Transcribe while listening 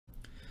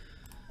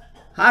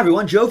Hi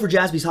everyone, Joe for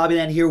Jaspys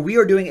Hobbyland here. We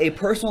are doing a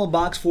personal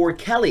box for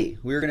Kelly.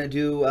 We're going to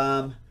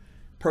do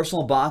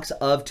personal box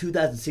of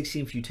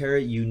 2016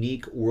 Futera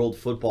Unique World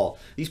Football.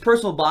 These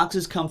personal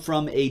boxes come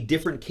from a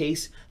different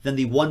case than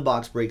the one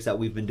box breaks that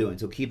we've been doing,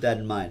 so keep that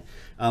in mind.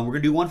 We're going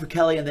to do one for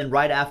Kelly, and then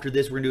right after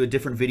this we're going to do a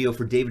different video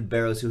for David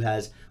Barrows, who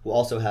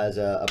also has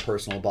a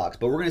personal box.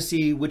 But we're going to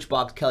see which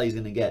box Kelly's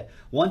going to get.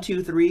 1,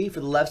 2, 3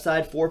 for the left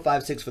side, 4,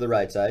 5, 6 for the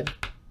right side.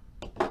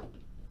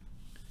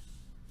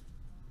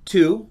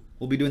 2.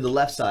 We'll be doing the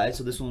left side,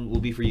 so this one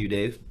will be for you,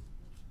 Dave.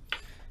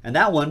 And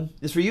that one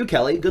is for you,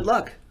 Kelly. Good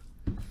luck.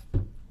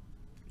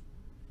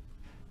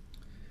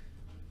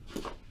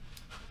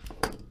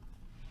 Let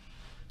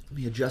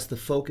me adjust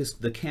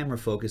the camera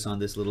focus on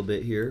this a little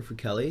bit here for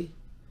Kelly.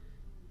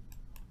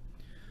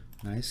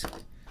 Nice.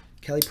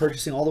 Kelly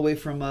purchasing all the way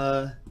from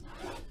the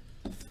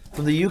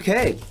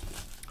UK.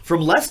 From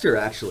Leicester,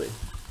 actually.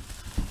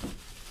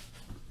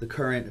 The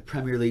current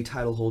Premier League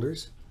title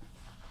holders.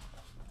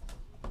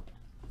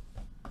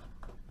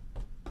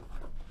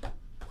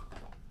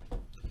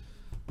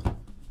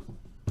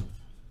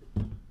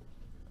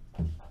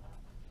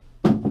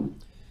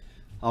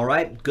 All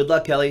right, good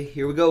luck, Kelly.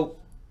 Here we go.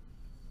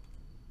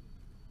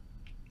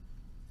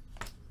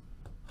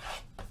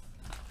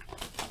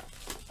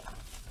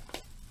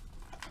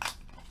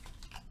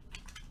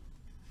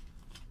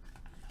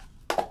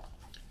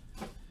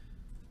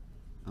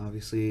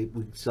 Obviously,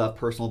 we still have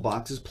personal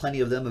boxes, plenty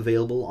of them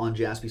available on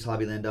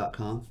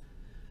JaspysHobbyland.com.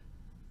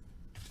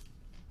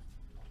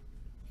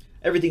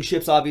 Everything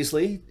ships,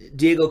 obviously.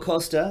 Diego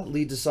Costa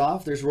leads us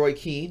off. There's Roy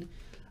Keane.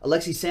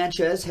 Alexis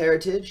Sanchez,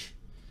 Heritage.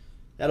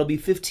 That'll be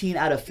 15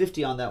 out of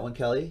 50 on that one,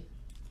 Kelly.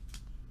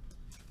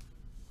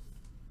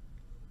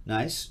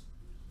 Nice.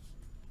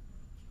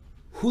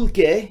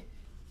 Hulke,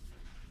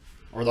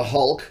 or the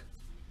Hulk.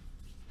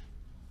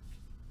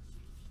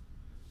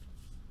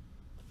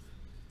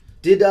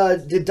 Did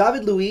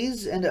David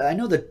Luiz, and I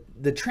know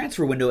that the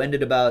transfer window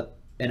ended about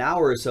an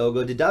hour or so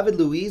ago. Did David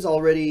Luiz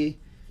already,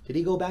 did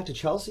he go back to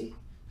Chelsea?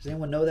 Does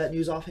anyone know that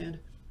news offhand?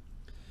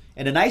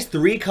 And a nice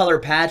 3-color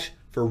patch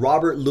for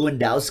Robert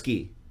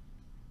Lewandowski.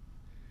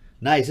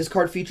 Nice. This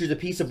card features a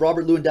piece of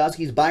Robert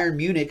Lewandowski's Bayern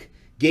Munich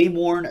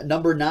game-worn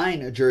number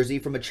 9 jersey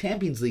from a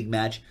Champions League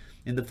match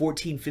in the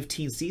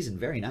 14-15 season.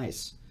 Very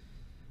nice.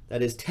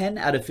 That is 10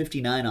 out of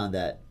 59 on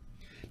that.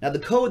 Now, the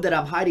code that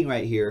I'm hiding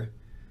right here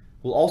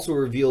will also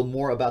reveal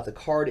more about the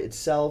card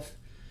itself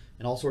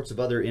and all sorts of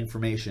other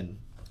information.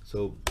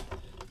 So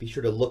be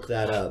sure to look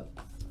that up.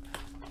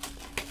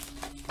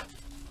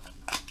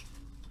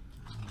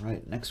 All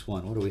right, next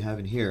one. What do we have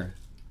in here?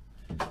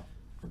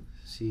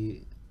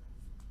 See...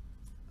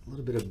 a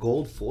little bit of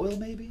gold foil,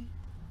 maybe?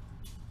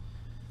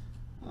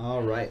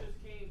 All right.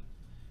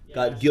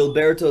 Got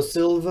Gilberto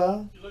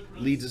Silva,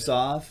 leads us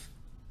off.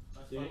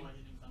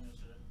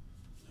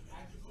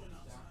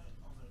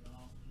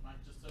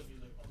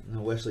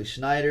 Wesley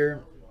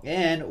Schneider.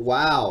 And,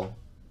 wow.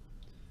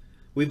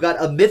 We've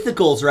got a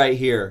Mythicals right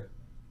here.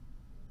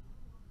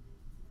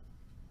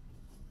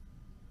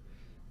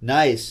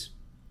 Nice.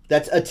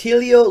 That's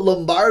Attilio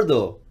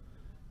Lombardo.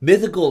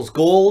 Mythicals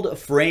gold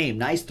frame.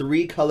 Nice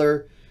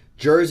 3-color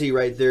jersey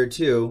right there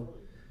too.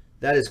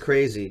 That is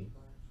crazy.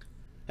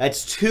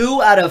 That's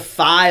 2 out of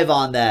 5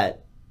 on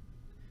that.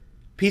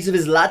 Piece of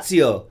his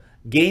Lazio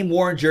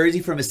game-worn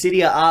jersey from a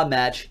Serie A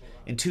match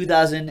in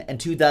 2000 and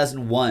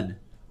 2001.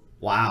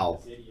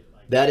 Wow.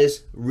 That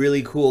is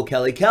really cool,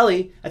 Kelly.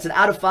 Kelly, that's an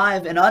out of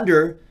 5 and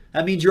under.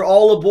 That means you're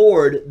all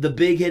aboard the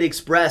Big Hit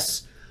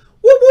Express.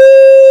 Whoop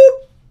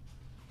whoop!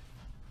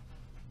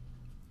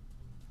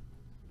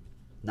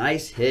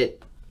 Nice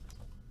hit.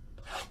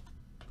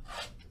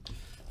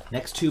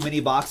 Next 2 mini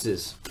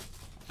boxes.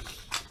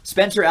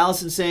 Spencer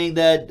Allison saying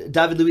that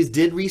David Luiz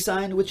did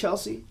re-sign with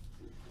Chelsea.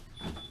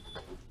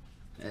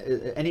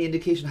 Any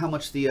indication how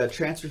much the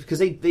transfer... because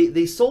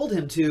they sold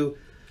him to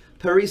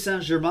Paris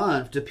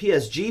Saint-Germain, to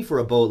PSG for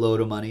a boatload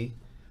of money.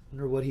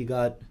 Wonder what he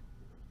got.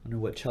 Wonder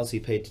what Chelsea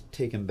paid to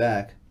take him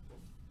back.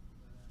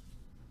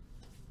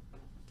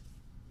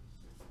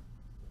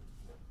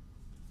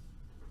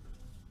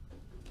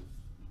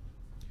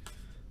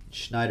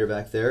 Schneider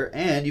back there.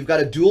 And you've got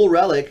a dual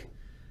relic.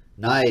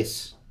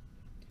 Nice.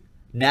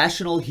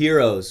 National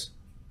Heroes.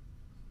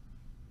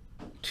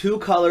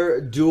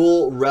 2-color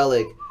dual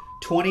relic.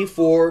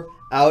 24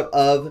 out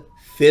of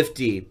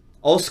 50.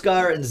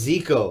 Oscar and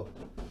Zico.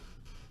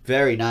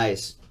 Very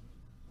nice.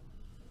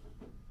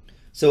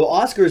 So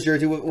Oscar's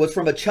jersey was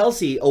from a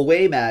Chelsea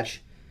away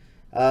match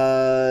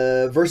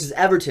versus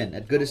Everton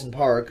at Goodison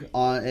Park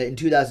in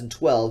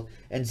 2012.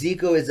 And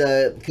Zico is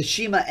a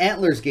Kashima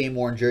Antlers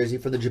game-worn jersey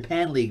from the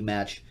Japan League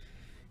match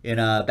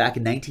back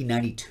in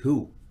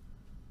 1992.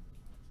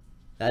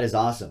 That is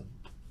awesome.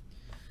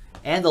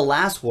 And the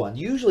last one.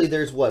 Usually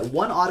there's, what,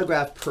 1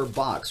 autograph per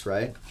box,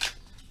 right?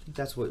 I think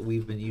that's what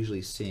we've been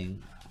usually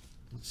seeing.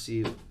 Let's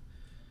see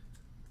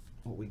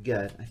what we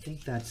get. I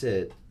think that's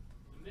it.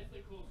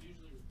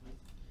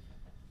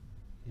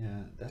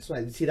 Yeah, that's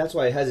why. See, that's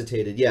why I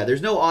hesitated. Yeah,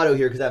 there's no auto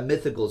here because that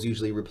Mythicals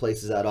usually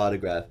replaces that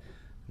autograph,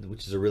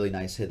 which is a really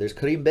nice hit. There's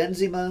Karim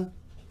Benzema,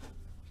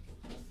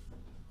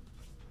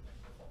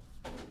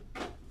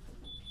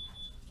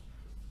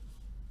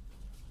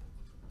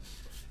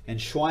 And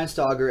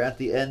Schweinsteiger at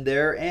the end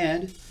there.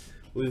 And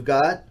we've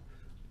got,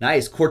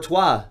 nice,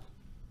 Courtois,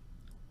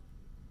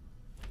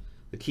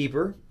 the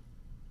keeper.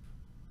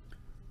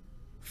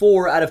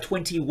 4 out of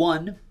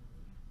 21.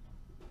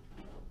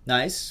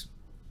 Nice.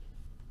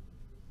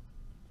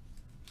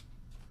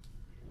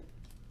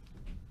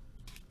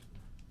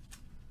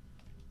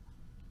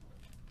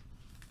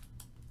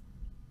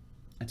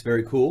 That's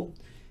very cool.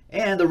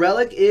 And the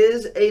relic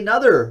is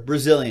another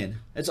Brazilian.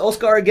 It's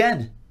Oscar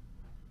again.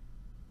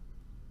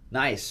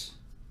 Nice.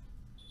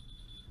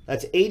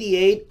 That's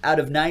 88 out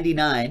of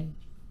 99.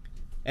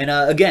 And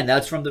again,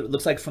 that's from the,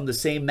 looks like from the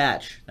same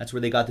match. That's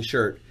where they got the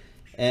shirt.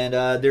 And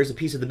there's a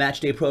piece of the match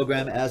day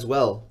program as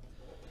well.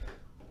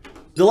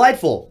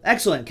 Delightful.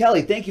 Excellent.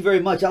 Kelly, thank you very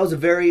much. That was a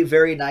very,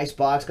 very nice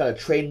box. Got a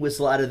train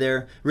whistle out of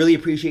there. Really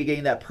appreciate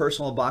getting that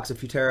personal box of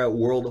Futera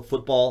World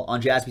Football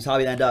on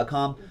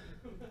JaspysHobbyland.com.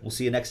 We'll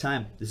see you next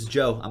time. This is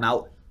Joe. I'm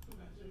out.